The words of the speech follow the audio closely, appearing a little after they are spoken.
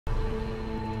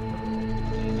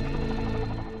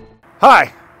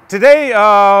Hi, today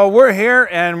we're here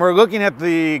and we're looking at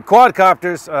the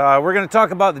quadcopters. We're going to talk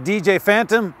about the DJI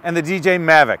Phantom and the DJI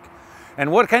Mavic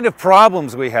and what kind of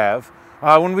problems we have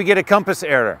when we get a compass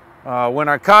error, when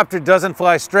our copter doesn't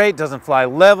fly straight, doesn't fly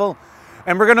level.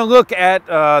 And we're going to look at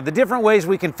the different ways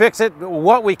we can fix it,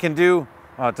 what we can do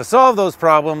to solve those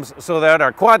problems so that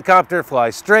our quadcopter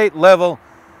flies straight, level,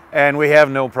 and we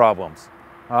have no problems.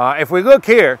 If we look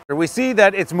here, we see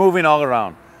that it's moving all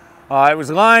around. It was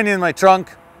lying in my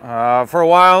trunk for a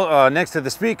while next to the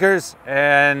speakers,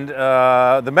 and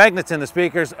the magnets in the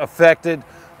speakers affected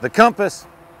the compass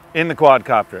in the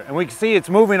quadcopter. And we can see it's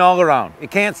moving all around. It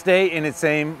can't stay in the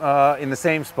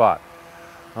same spot.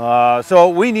 So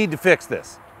we need to fix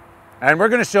this. And we're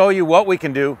going to show you what we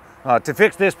can do to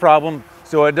fix this problem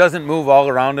so it doesn't move all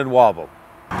around and wobble.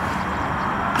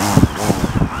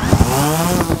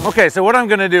 Okay, so what I'm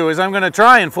going to do is I'm going to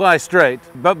try and fly straight,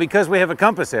 but because we have a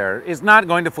compass error, it's not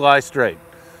going to fly straight.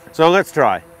 So let's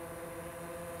try.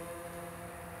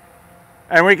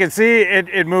 And we can see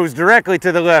it moves directly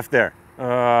to the left there.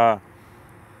 And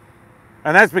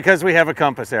that's because we have a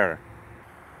compass error.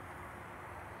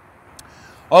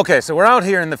 Okay, so we're out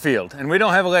here in the field and we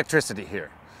don't have electricity here.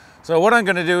 So what I'm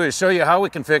going to do is show you how we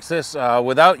can fix this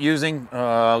without using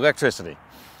electricity.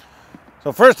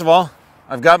 So first of all,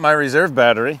 I've got my reserve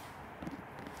battery,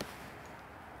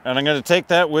 and I'm going to take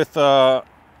that with our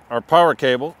power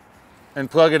cable and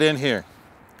plug it in here.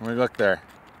 And we look there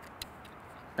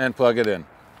and plug it in.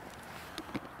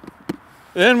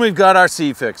 Then we've got our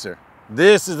CFixer.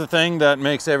 This is the thing that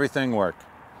makes everything work.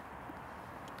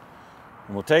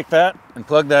 And we'll take that and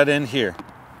plug that in here.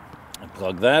 And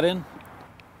plug that in.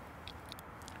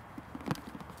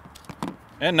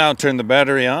 And now turn the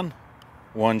battery on.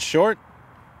 One short,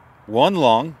 one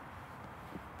long,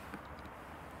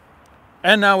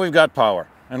 and now we've got power.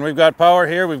 And we've got power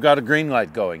here, we've got a green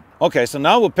light going. Okay, so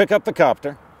now we'll pick up the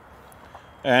copter,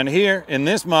 and here in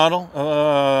this model,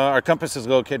 our compass is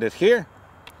located here,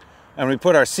 and we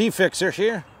put our CFixer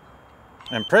here,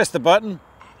 and press the button,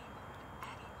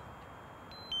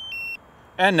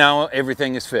 and now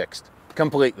everything is fixed,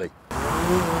 completely.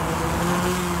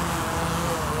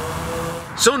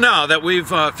 So now that we've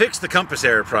fixed the compass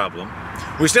error problem,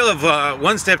 we still have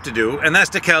one step to do, and that's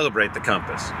to calibrate the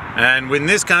compass. And in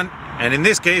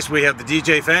this case, we have the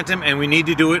DJI Phantom, and we need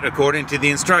to do it according to the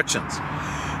instructions.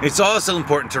 It's also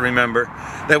important to remember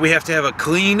that we have to have a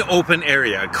clean open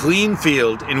area, a clean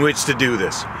field in which to do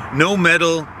this. No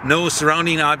metal, no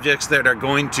surrounding objects that are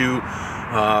going to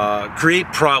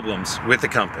create problems with the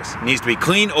compass. It needs to be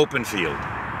clean open field.